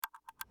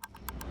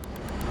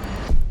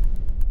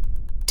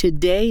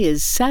Today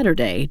is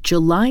Saturday,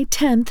 July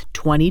 10th,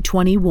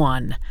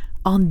 2021.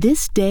 On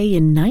this day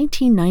in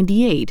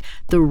 1998,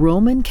 the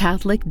Roman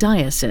Catholic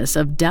Diocese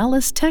of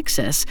Dallas,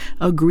 Texas,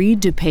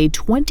 agreed to pay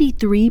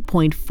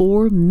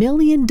 $23.4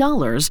 million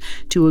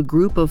to a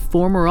group of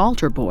former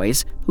altar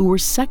boys who were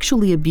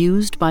sexually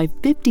abused by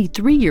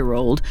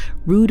 53-year-old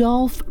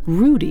Rudolph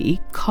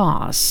 "Rudy"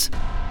 Kos.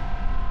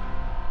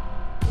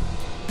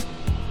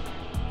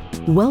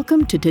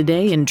 Welcome to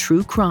Today in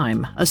True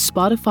Crime, a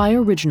Spotify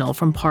original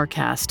from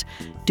Parcast.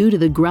 Due to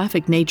the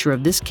graphic nature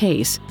of this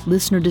case,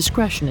 listener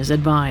discretion is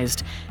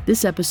advised.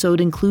 This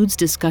episode includes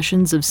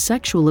discussions of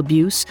sexual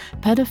abuse,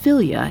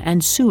 pedophilia,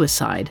 and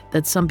suicide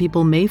that some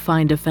people may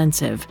find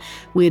offensive.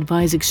 We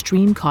advise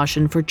extreme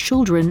caution for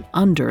children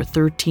under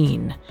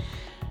 13.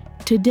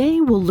 Today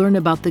we'll learn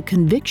about the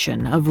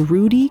conviction of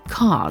Rudy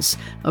Kos,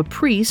 a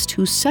priest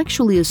who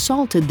sexually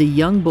assaulted the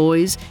young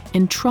boys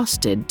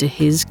entrusted to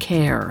his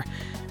care.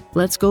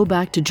 Let's go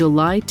back to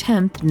July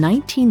 10,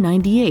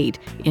 1998,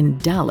 in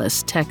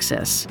Dallas,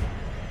 Texas.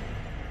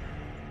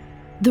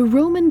 The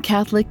Roman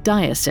Catholic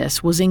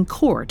Diocese was in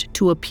court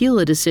to appeal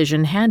a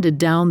decision handed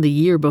down the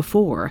year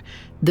before.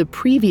 The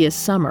previous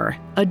summer,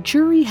 a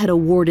jury had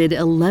awarded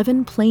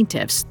 11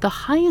 plaintiffs the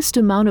highest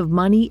amount of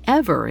money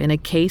ever in a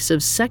case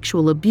of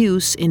sexual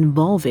abuse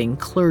involving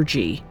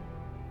clergy.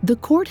 The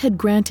court had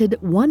granted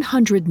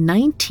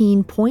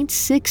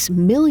 $119.6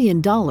 million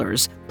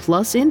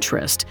plus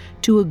interest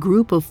to a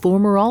group of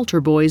former altar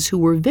boys who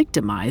were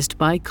victimized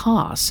by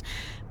Kos.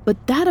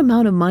 But that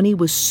amount of money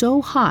was so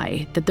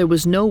high that there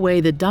was no way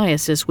the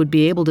diocese would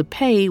be able to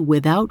pay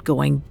without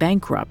going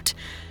bankrupt.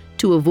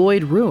 To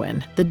avoid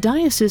ruin, the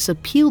diocese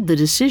appealed the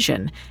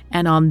decision,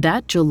 and on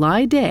that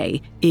July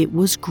day, it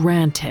was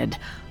granted.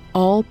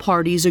 All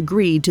parties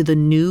agreed to the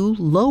new,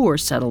 lower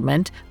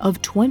settlement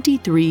of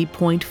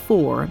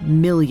 $23.4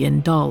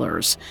 million.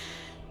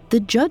 The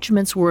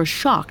judgments were a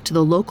shock to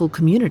the local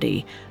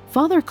community.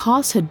 Father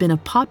Kos had been a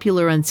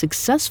popular and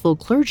successful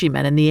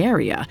clergyman in the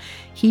area.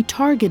 He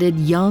targeted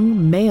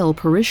young male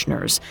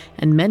parishioners,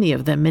 and many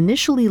of them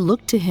initially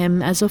looked to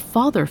him as a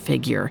father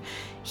figure.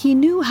 He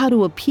knew how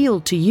to appeal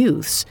to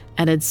youths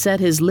and had set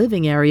his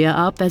living area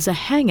up as a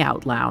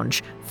hangout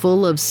lounge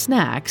full of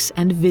snacks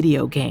and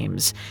video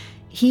games.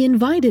 He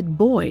invited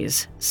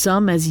boys,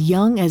 some as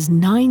young as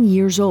 9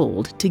 years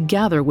old, to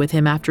gather with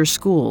him after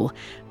school.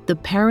 The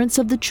parents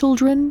of the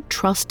children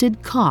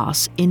trusted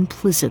Kos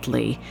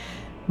implicitly.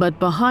 But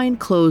behind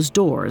closed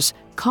doors,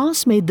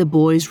 Kos made the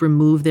boys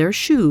remove their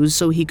shoes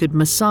so he could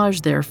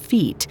massage their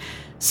feet.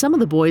 Some of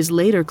the boys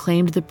later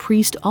claimed the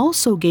priest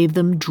also gave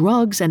them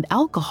drugs and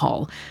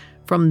alcohol.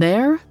 From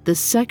there, the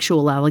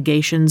sexual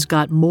allegations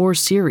got more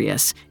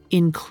serious,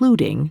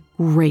 including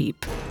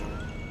rape.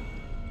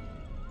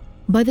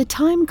 By the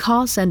time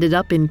Kos ended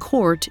up in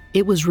court,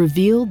 it was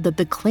revealed that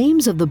the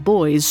claims of the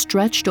boys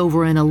stretched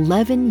over an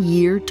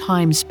 11-year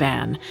time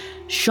span.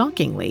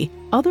 Shockingly,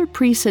 other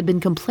priests had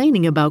been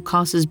complaining about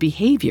Kos's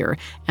behavior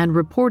and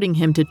reporting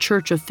him to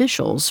church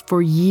officials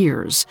for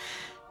years.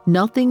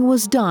 Nothing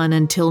was done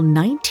until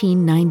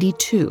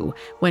 1992,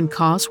 when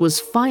Kos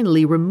was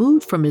finally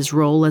removed from his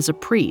role as a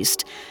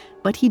priest.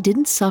 But he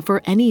didn't suffer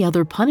any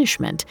other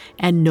punishment,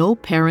 and no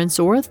parents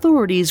or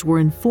authorities were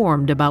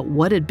informed about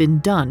what had been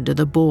done to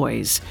the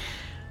boys.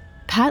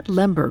 Pat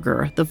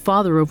Lemberger, the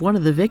father of one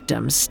of the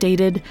victims,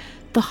 stated,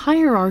 "The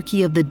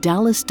hierarchy of the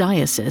Dallas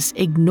Diocese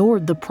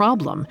ignored the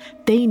problem.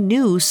 They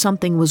knew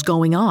something was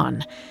going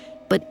on."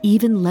 But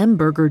even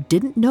Lemberger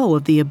didn't know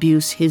of the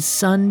abuse his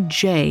son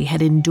Jay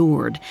had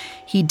endured.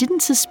 He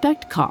didn't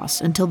suspect Kos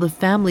until the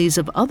families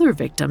of other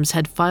victims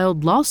had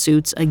filed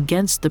lawsuits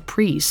against the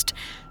priest.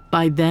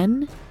 By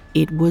then,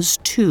 it was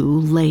too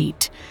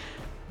late.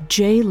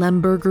 Jay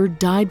Lemberger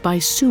died by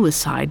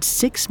suicide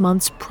 6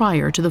 months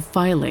prior to the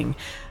filing.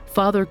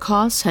 Father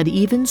Kos had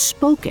even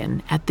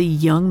spoken at the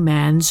young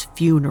man's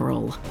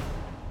funeral.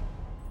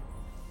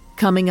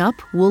 Coming up,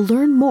 we'll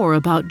learn more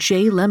about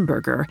Jay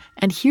Lemberger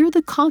and hear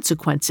the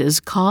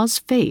consequences Kos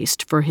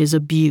faced for his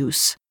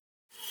abuse.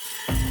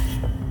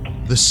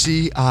 The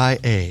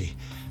CIA.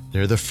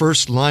 They're the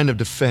first line of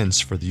defense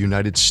for the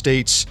United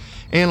States,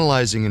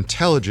 analyzing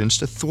intelligence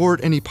to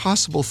thwart any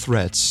possible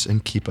threats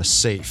and keep us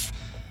safe.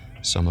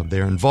 Some of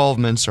their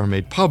involvements are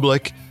made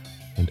public,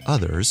 and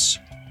others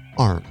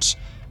aren't.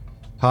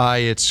 Hi,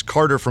 it's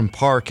Carter from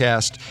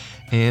Parcast,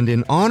 and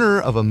in honor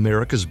of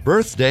America's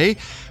birthday,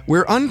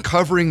 we're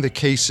uncovering the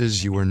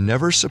cases you were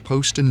never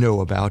supposed to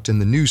know about in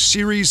the new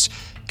series,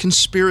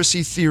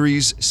 Conspiracy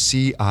Theories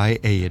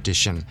CIA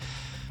Edition.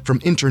 From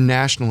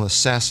international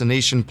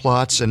assassination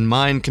plots and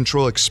mind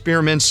control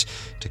experiments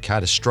to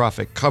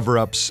catastrophic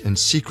cover-ups and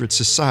secret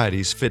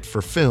societies fit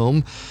for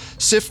film,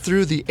 sift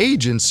through the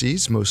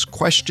agency's most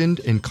questioned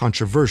and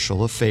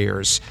controversial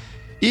affairs.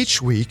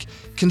 Each week,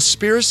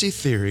 Conspiracy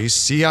Theories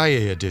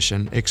CIA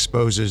Edition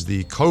exposes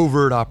the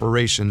covert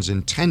operations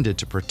intended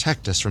to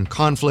protect us from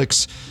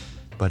conflicts,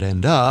 but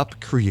end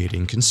up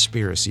creating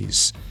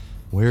conspiracies.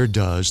 Where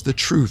does the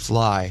truth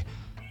lie?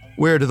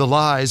 Where do the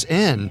lies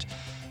end?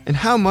 And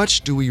how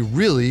much do we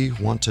really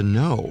want to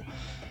know?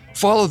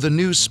 Follow the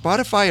new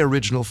Spotify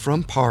original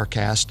from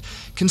Parcast,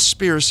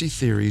 Conspiracy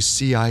Theories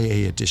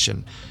CIA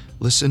Edition.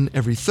 Listen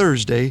every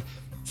Thursday,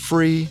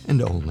 free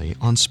and only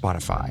on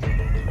Spotify.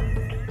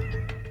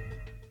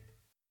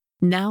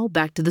 Now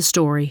back to the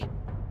story.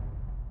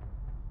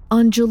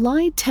 On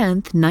July 10,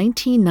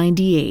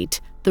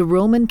 1998, the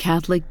Roman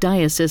Catholic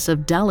Diocese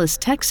of Dallas,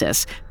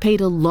 Texas,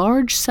 paid a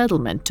large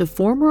settlement to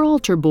former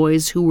altar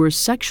boys who were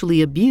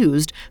sexually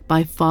abused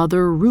by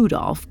Father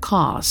Rudolph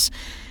Kos.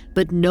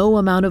 But no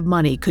amount of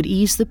money could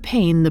ease the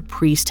pain the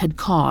priest had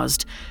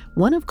caused.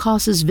 One of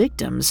Kos's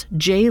victims,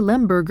 Jay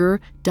Lemberger,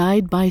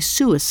 died by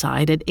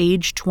suicide at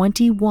age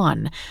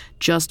 21,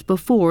 just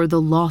before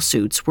the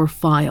lawsuits were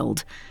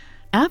filed.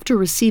 After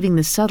receiving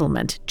the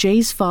settlement,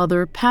 Jay's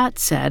father, Pat,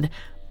 said,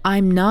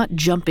 "I'm not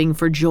jumping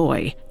for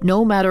joy.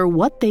 No matter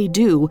what they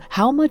do,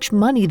 how much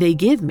money they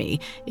give me,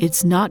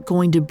 it's not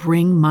going to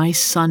bring my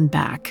son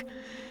back."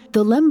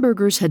 The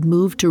Lembergers had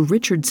moved to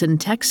Richardson,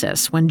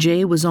 Texas, when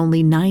Jay was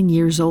only 9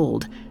 years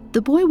old.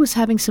 The boy was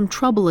having some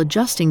trouble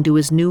adjusting to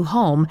his new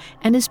home,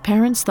 and his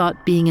parents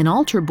thought being an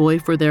altar boy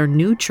for their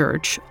new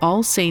church,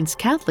 All Saints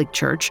Catholic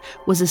Church,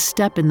 was a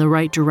step in the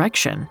right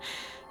direction.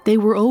 They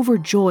were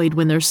overjoyed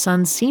when their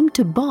son seemed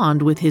to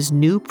bond with his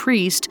new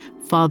priest,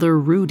 Father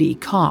Rudy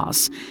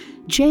Kos.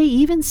 Jay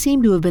even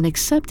seemed to have been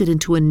accepted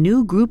into a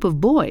new group of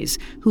boys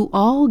who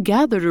all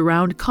gathered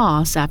around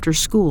Kos after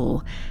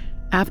school.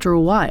 After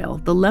a while,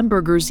 the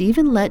Lembergers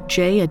even let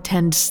Jay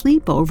attend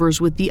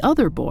sleepovers with the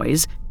other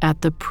boys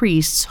at the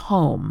priest's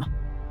home.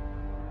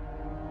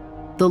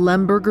 The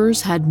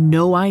Lembergers had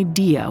no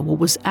idea what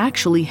was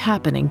actually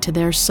happening to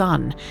their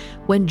son.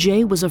 When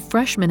Jay was a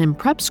freshman in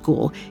prep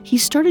school, he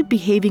started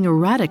behaving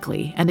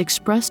erratically and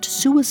expressed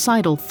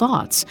suicidal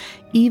thoughts,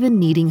 even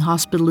needing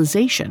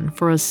hospitalization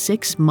for a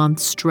 6-month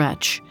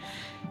stretch.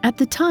 At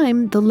the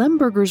time, the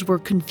Lembergers were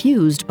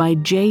confused by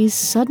Jay's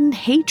sudden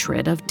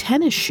hatred of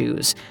tennis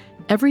shoes.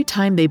 Every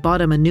time they bought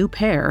him a new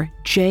pair,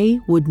 Jay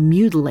would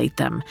mutilate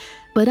them.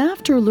 But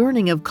after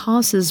learning of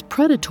Kos's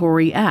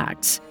predatory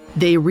acts,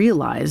 they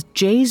realized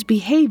Jay's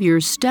behavior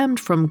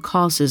stemmed from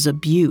Kos's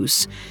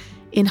abuse.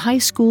 In high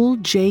school,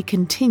 Jay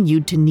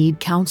continued to need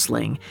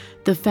counseling.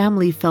 The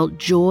family felt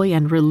joy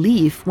and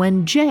relief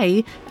when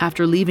Jay,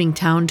 after leaving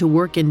town to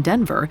work in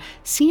Denver,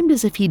 seemed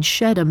as if he'd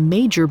shed a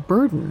major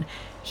burden.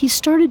 He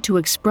started to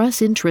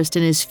express interest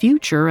in his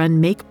future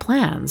and make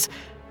plans.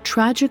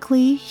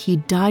 Tragically, he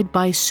died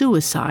by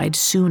suicide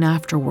soon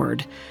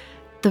afterward.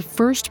 The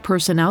first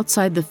person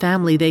outside the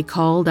family they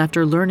called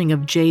after learning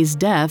of Jay's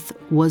death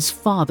was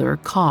Father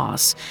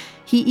Kos.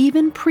 He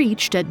even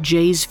preached at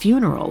Jay's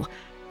funeral.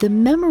 The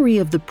memory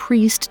of the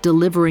priest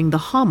delivering the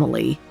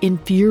homily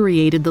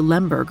infuriated the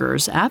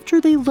Lembergers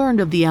after they learned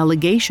of the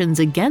allegations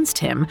against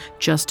him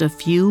just a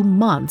few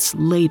months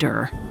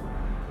later.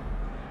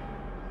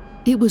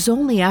 It was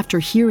only after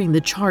hearing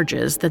the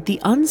charges that the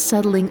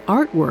unsettling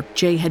artwork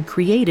Jay had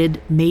created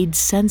made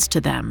sense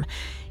to them.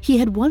 He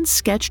had once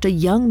sketched a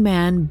young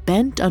man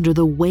bent under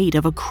the weight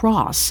of a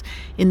cross.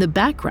 In the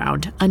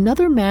background,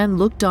 another man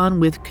looked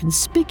on with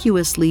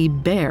conspicuously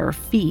bare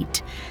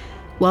feet.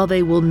 While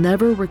they will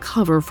never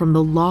recover from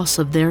the loss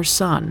of their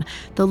son,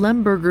 the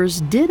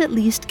Lembergers did at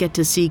least get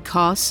to see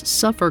Kos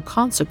suffer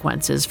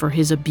consequences for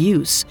his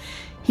abuse.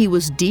 He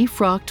was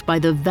defrocked by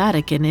the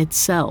Vatican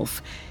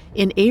itself.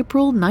 In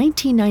April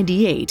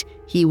 1998,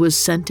 he was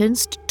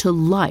sentenced to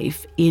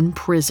life in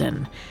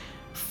prison.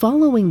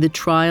 Following the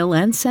trial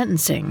and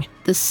sentencing,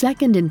 the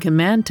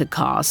second-in-command to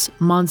Kos,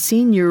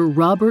 Monsignor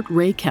Robert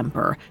Ray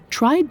Kemper,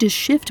 tried to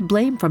shift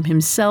blame from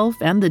himself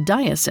and the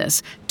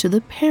diocese to the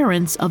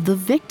parents of the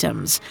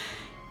victims.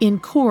 In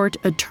court,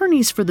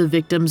 attorneys for the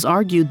victims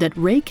argued that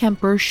Ray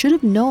Kemper should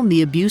have known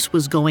the abuse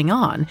was going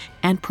on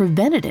and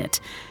prevented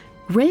it.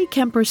 Ray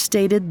Kemper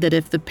stated that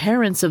if the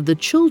parents of the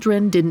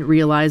children didn't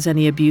realize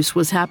any abuse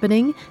was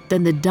happening,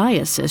 then the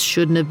diocese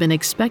shouldn't have been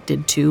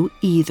expected to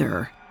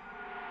either.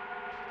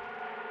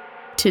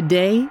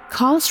 Today,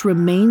 Kos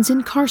remains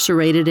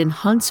incarcerated in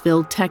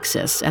Huntsville,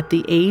 Texas, at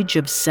the age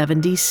of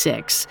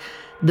 76.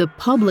 The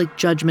public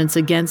judgments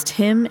against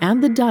him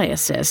and the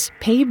diocese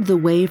paved the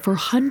way for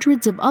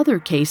hundreds of other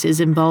cases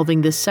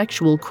involving the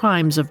sexual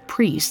crimes of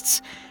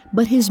priests.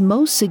 But his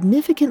most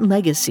significant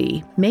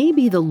legacy may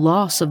be the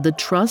loss of the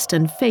trust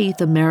and faith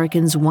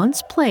Americans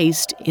once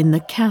placed in the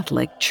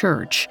Catholic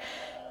Church.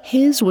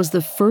 His was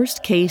the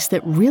first case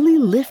that really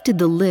lifted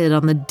the lid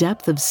on the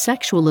depth of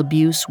sexual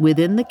abuse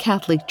within the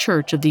Catholic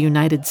Church of the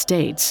United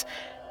States.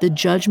 The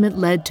judgment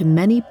led to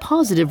many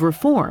positive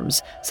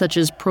reforms, such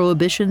as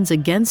prohibitions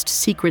against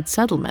secret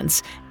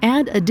settlements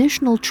and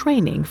additional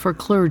training for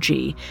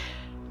clergy.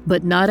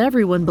 But not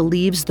everyone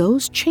believes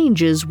those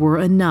changes were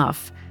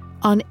enough.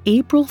 On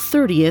April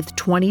 30th,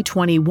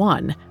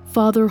 2021,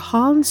 Father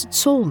Hans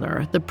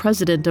Zollner, the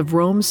president of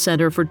Rome's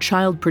Center for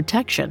Child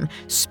Protection,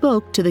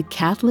 spoke to the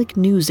Catholic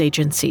News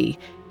Agency.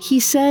 He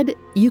said,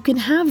 "You can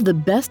have the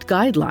best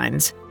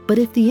guidelines, But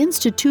if the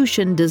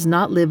institution does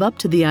not live up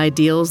to the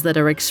ideals that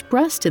are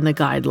expressed in the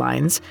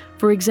guidelines,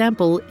 for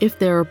example, if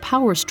there are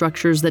power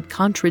structures that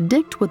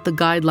contradict what the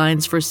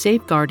guidelines for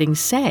safeguarding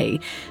say,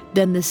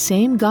 then the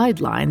same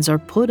guidelines are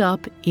put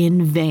up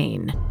in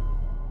vain.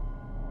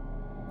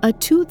 A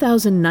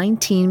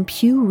 2019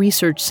 Pew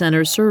Research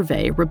Center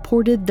survey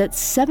reported that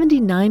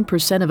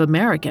 79% of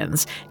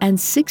Americans and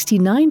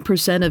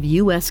 69% of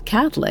U.S.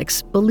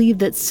 Catholics believe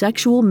that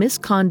sexual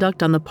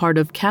misconduct on the part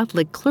of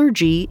Catholic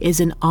clergy is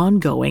an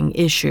ongoing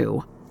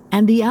issue.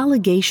 And the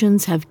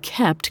allegations have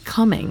kept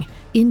coming.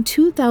 In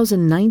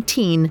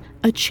 2019,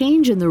 a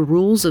change in the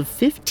rules of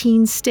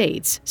 15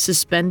 states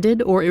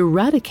suspended or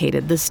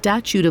eradicated the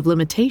statute of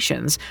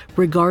limitations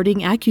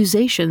regarding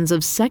accusations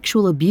of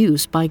sexual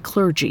abuse by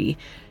clergy.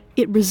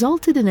 It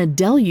resulted in a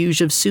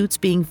deluge of suits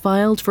being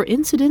filed for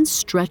incidents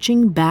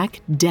stretching back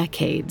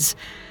decades.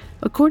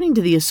 According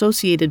to the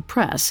Associated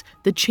Press,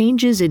 the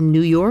changes in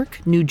New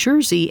York, New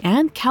Jersey,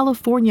 and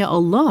California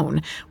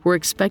alone were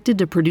expected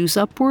to produce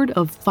upward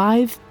of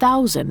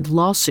 5,000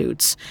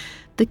 lawsuits.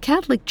 The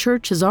Catholic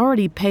Church has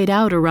already paid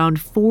out around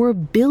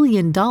 $4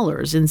 billion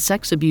in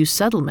sex abuse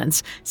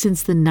settlements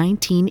since the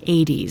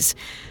 1980s.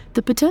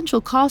 The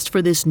potential cost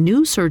for this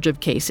new surge of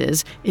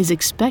cases is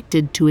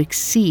expected to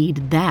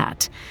exceed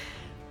that.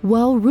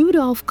 While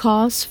Rudolph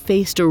Kos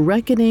faced a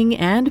reckoning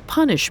and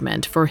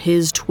punishment for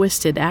his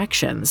twisted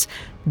actions,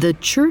 the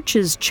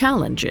Church's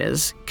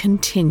challenges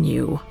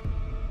continue.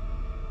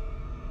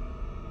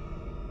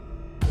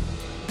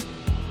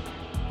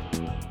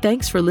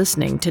 Thanks for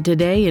listening to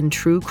Today in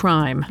True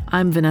Crime.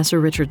 I'm Vanessa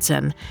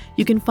Richardson.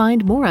 You can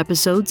find more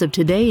episodes of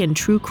Today in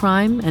True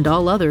Crime and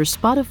all other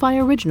Spotify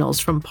originals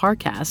from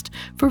Parcast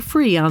for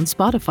free on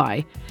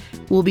Spotify.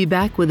 We'll be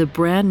back with a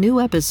brand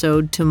new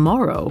episode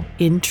tomorrow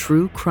in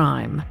True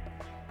Crime.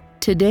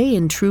 Today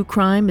in True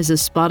Crime is a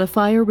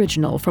Spotify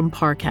original from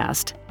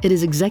Parcast. It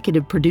is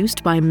executive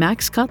produced by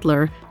Max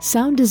Cutler,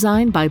 sound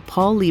designed by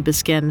Paul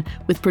Liebeskin,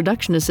 with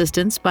production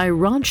assistance by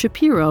Ron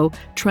Shapiro,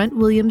 Trent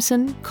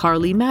Williamson,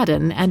 Carly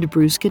Madden, and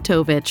Bruce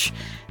Kitovich.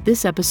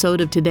 This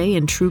episode of Today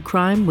in True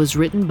Crime was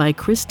written by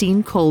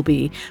Christine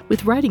Colby,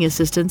 with writing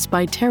assistance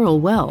by Terrell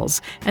Wells,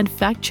 and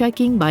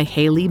fact-checking by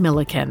Haley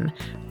Milliken.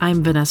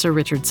 I'm Vanessa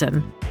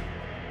Richardson.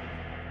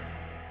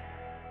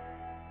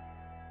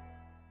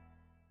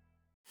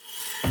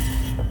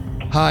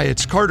 Hi,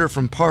 it's Carter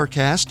from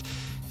Parcast.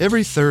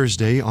 Every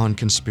Thursday on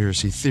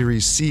Conspiracy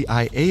Theories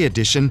CIA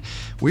Edition,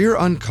 we're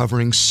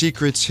uncovering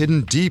secrets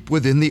hidden deep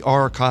within the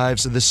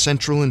archives of the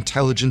Central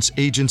Intelligence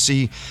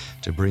Agency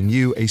to bring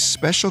you a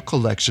special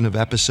collection of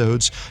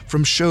episodes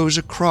from shows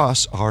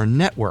across our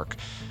network.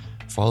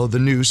 Follow the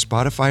new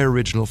Spotify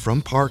original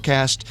from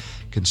Parcast,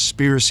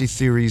 Conspiracy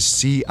Theories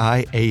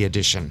CIA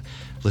Edition.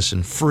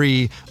 Listen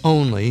free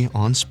only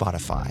on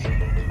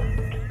Spotify.